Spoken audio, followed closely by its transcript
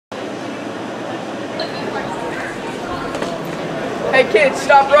Hey kids,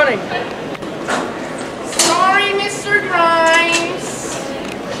 stop running. Sorry, Mr. Grimes.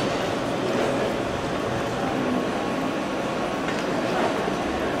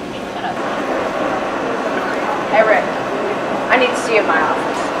 Hey Rick, I need to see you in my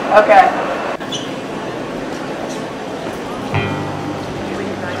office. Okay.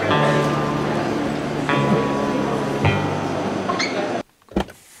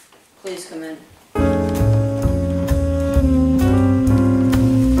 Please come in.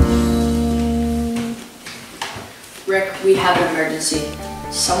 Rick, we have an emergency.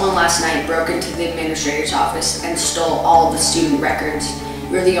 Someone last night broke into the administrator's office and stole all the student records.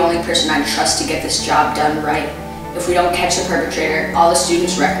 You're the only person I trust to get this job done right. If we don't catch the perpetrator, all the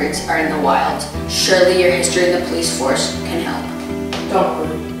students' records are in the wild. Surely your history in the police force can help. Don't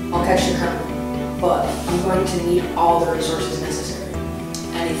worry, I'll catch the criminal. But I'm going to need all the resources necessary.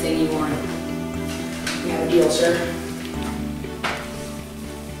 Anything you want. We have a deal, sir.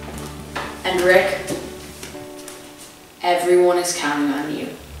 And Rick, everyone is counting on you.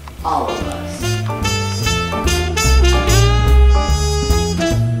 All of us.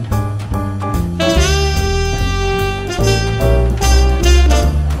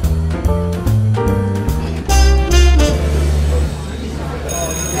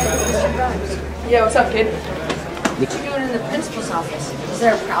 Yeah, what's up, kid? What are you doing in the principal's office? Is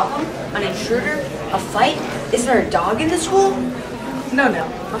there a problem? An intruder? A fight? Is there a dog in the school? No,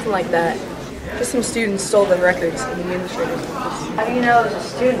 nothing like that. Just some students stole the records in the administrator's office. How do you know it was a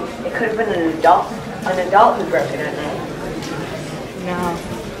student? It could have been an adult who broke in at night. No.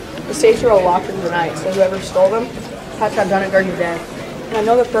 The safes were all locked into the night, so whoever stole them had to have done it during the day. And I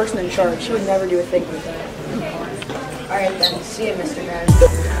know the person in charge. She would never do a thing like that. Alright then, see you, Mr. Grimes.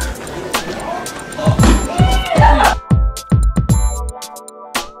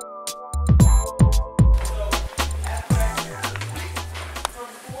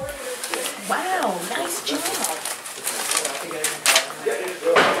 Wow, nice job.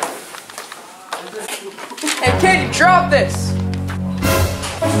 Hey kid, drop this!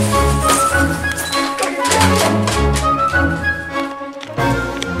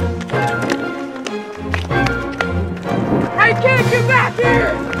 Hey kid, get back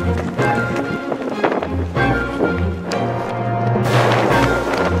here!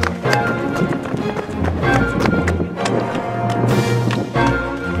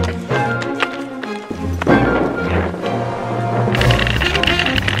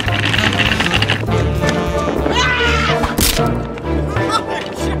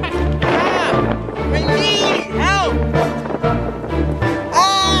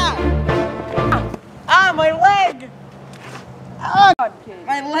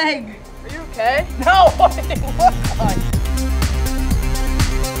 My leg! Are you okay? No! What did it look like?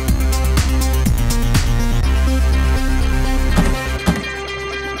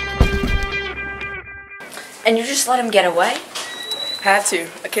 And you just let him get away? Had to.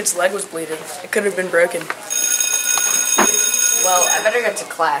 A kid's leg was bleeding. It could have been broken. Well, I better get to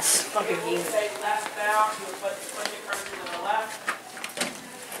class. Fucking you.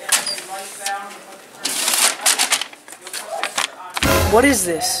 What is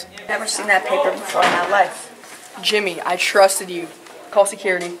this? Never seen that paper before in my life. Jimmy, I trusted you. Call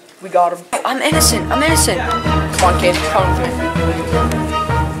security. We got him. I'm innocent. I'm innocent. Come on, kid. Come with me.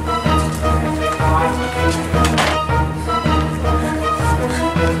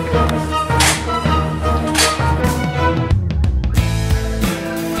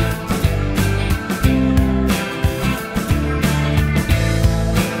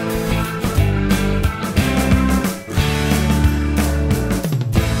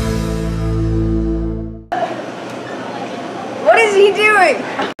 What is he doing?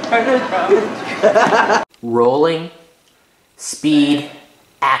 Rolling, speed,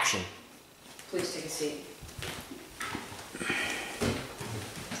 action. Please take a seat.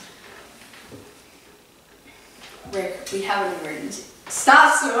 Rick, we have an emergency.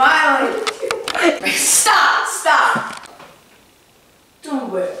 Stop smiling! Rick, stop! Don't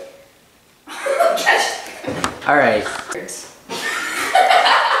worry. All right.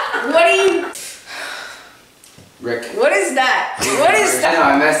 What are you... Rick. What is that? What is I that? know,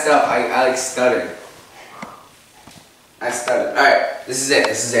 I messed up. I like stuttered. I stuttered. Alright, this is it.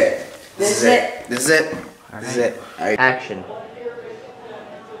 This is it. This is it. This is it. This is it. Alright. Action.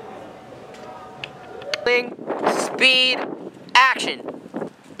 Rolling, speed, action.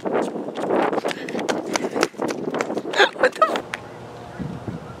 What the?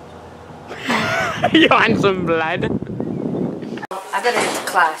 You want some blood? I better get to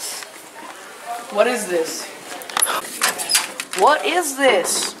class. What is this? What is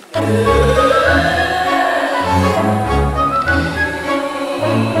this?